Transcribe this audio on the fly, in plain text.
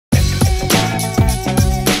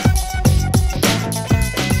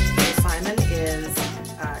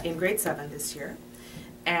grade 7 this year,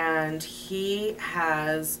 and he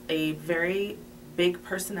has a very big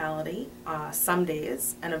personality some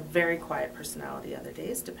days and a very quiet personality other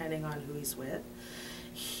days, depending on who he's with.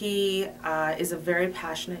 He is a very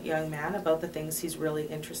passionate young man about the things he's really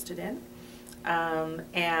interested in,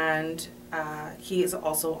 and he is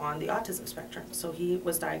also on the autism spectrum. So he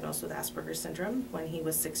was diagnosed with Asperger's syndrome when he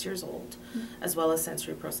was 6 years old, as well as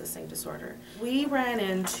sensory processing disorder. We ran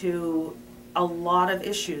into a lot of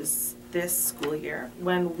issues this school year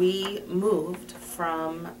when we moved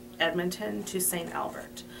from Edmonton to St.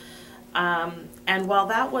 Albert. And while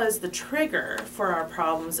that was the trigger for our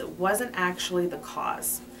problems, it wasn't actually the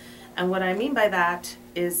cause. And what I mean by that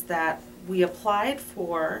is that we applied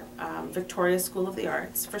for Victoria School of the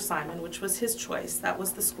Arts for Simon, which was his choice. That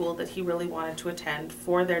was the school that he really wanted to attend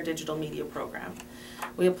for their digital media program.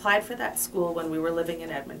 We applied for that school when we were living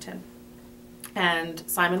in Edmonton. And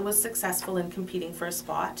Simon was successful in competing for a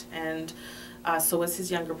spot, and so was his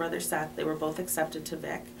younger brother Seth. They were both accepted to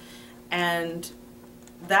Vic. And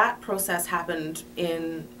that process happened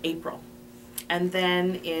in April. And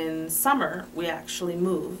then in summer, we actually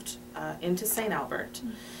moved into St. Albert.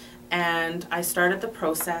 And I started the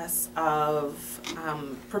process of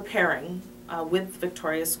preparing with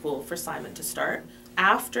Victoria School for Simon to start.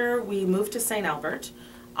 After we moved to St. Albert,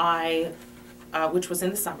 which was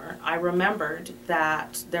in the summer, I remembered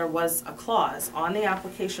that there was a clause on the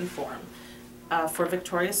application form for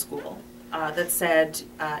Victoria School that said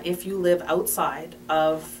if you live outside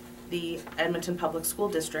of the Edmonton Public School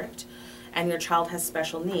District and your child has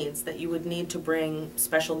special needs, that you would need to bring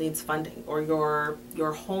special needs funding, or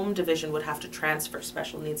your home division would have to transfer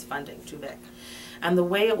special needs funding to Vic. And the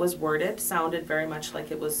way it was worded sounded very much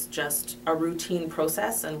like it was just a routine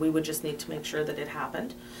process and we would just need to make sure that it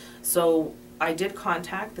happened. So I did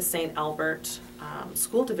contact the St. Albert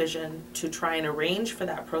School Division to try and arrange for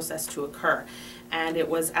that process to occur. And it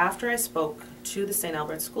was after I spoke to the St.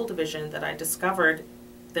 Albert School Division that I discovered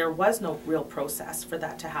there was no real process for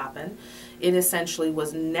that to happen. It essentially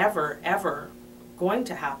was never, ever going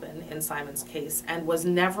to happen in Simon's case, and was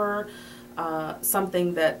never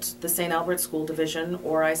something that the St. Albert School Division,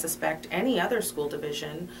 or I suspect any other school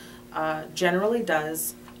division, generally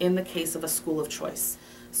does in the case of a school of choice.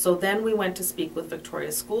 So then we went to speak with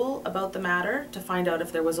Victoria School about the matter to find out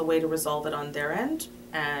if there was a way to resolve it on their end,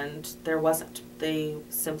 and there wasn't. They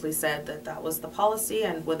simply said that that was the policy,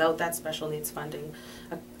 and without that special needs funding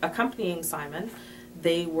accompanying Simon,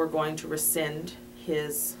 they were going to rescind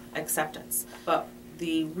his acceptance. But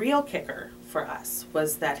the real kicker for us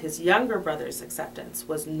was that his younger brother's acceptance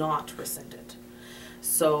was not rescinded.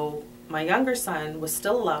 So my younger son was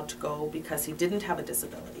still allowed to go because he didn't have a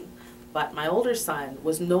disability, but my older son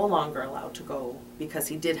was no longer allowed to go because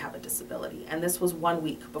he did have a disability. And this was 1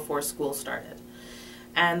 week before school started.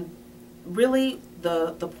 And really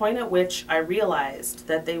the point at which I realized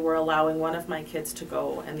that they were allowing one of my kids to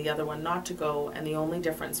go and the other one not to go, and the only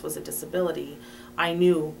difference was a disability, I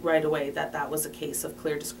knew right away that that was a case of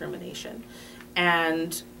clear discrimination.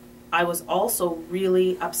 And I was also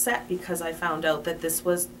really upset because I found out that this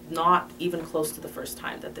was not even close to the first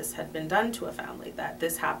time that this had been done to a family, that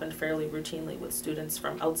this happened fairly routinely with students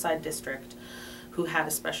from outside district who had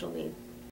a special need.